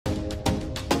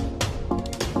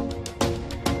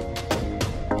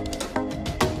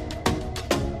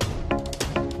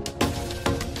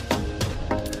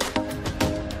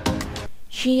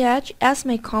Yet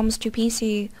Esme comes to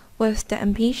B.c. with the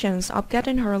ambitions of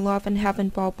getting her love in heaven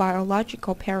by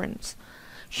biological parents.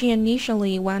 She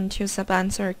initially went to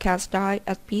Spencer Cassidy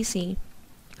at B.c.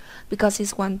 because he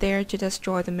went there to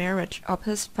destroy the marriage of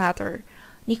his father,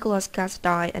 Nicholas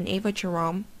Cassidy and Eva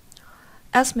Jerome.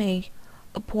 Esme,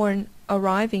 upon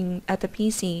arriving at the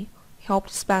B.c.,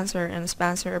 helped Spencer and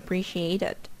Spencer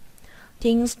appreciated.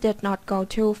 Things did not go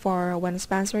too far when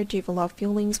Spencer developed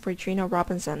feelings for Gina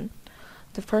Robinson,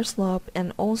 the first love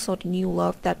and also the new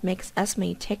love that makes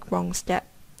Esme take wrong step.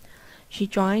 She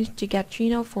tried to get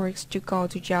Gina forced to go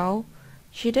to jail.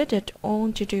 She did it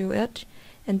all to do it,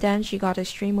 and then she got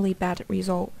extremely bad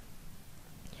result.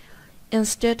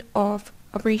 Instead of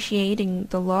appreciating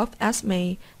the love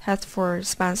Esme had for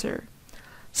Spencer,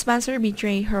 Spencer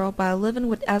betrayed her by living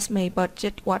with Esme but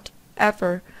did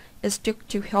whatever it took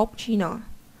to help Gina.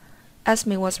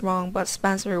 Esme was wrong, but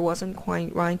Spencer wasn't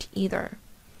quite right either.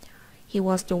 He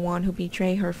was the one who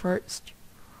betrayed her first.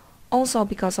 Also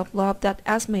because of love that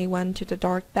Esme went to the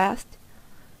dark path.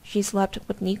 She slept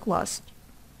with Nicholas.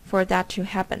 For that to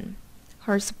happen,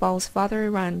 her supposed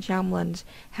father Ran Jamland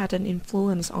had an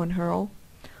influence on her.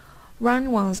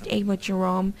 Ran wants Eva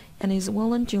Jerome and is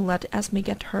willing to let Esme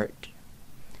get hurt.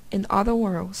 In other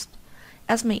words,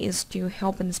 Esme is still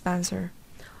helping Spencer,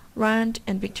 Rand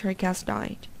and Victor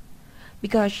Cassidy,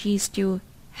 because she still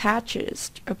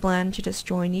hatches a plan to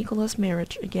destroy Nicholas'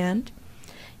 marriage again,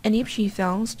 and if she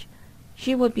fails,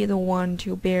 she would be the one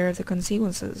to bear the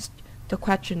consequences. The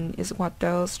question is, what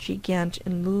does she gain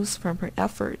and lose from her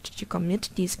effort to commit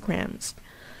these crimes?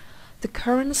 The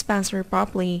current Spencer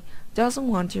probably doesn't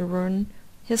want to ruin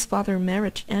his father's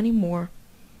marriage anymore,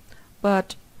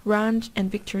 but Rand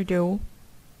and Victor do.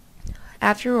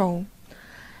 After all,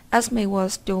 Esme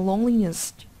was the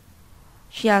loneliest.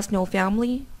 She has no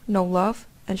family, no love,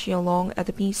 and she alone at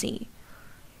the B.c.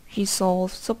 His sole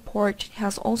support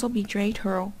has also betrayed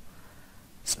her.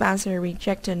 Spencer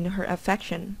rejected her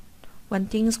affection. When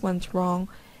things went wrong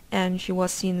and she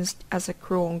was seen as a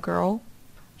cruel girl,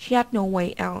 she had no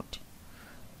way out.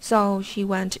 So she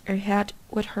went ahead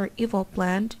with her evil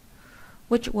plan,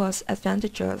 which was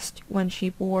advantageous when she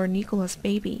bore Nicholas'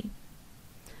 baby.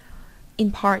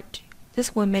 In part,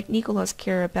 this would make Nicholas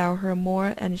care about her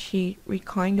more and she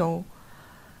rekindle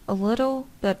a little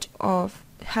bit of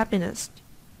happiness.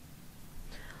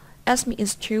 Esme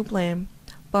is to blame,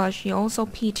 but she also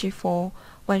pitiful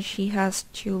when she has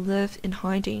to live in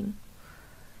hiding.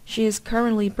 She is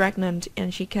currently pregnant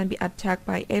and she can be attacked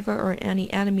by Eva or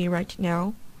any enemy right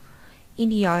now. In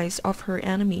the eyes of her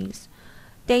enemies,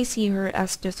 they see her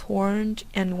as dishonoured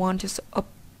and want to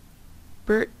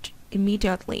uproot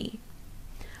immediately.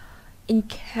 It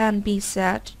can be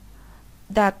said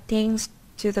that thanks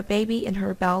to the baby in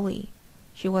her belly,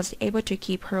 she was able to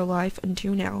keep her life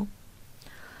until now.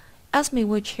 Esme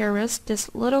will cherish this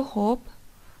little hope,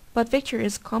 but Victor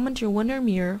is coming to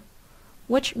Windermere,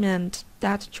 which meant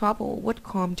that trouble would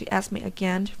come to Esme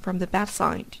again from the bad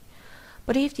side.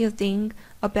 But if you think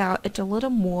about it a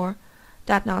little more,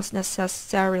 that's not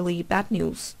necessarily bad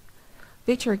news.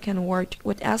 Victor can work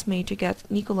with Esme to get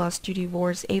Nicholas to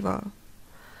divorce Eva.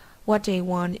 What they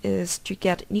want is to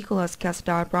get Nicholas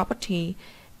Cassidy property,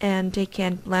 and they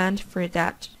can plan for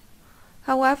that.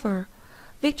 However,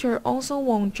 Victor also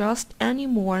won't trust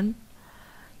anyone.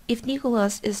 If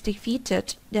Nicholas is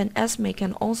defeated, then Esme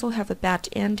can also have a bad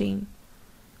ending.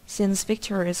 Since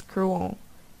Victor is cruel,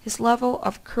 his level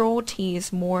of cruelty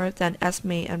is more than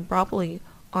Esme and probably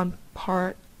on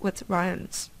par with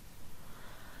Ryan's.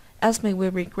 Esme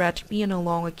will regret being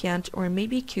alone again or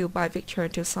maybe killed by Victor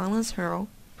to silence her,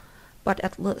 but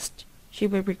at least she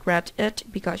will regret it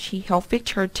because she helped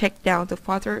Victor take down the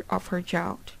father of her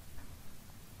child.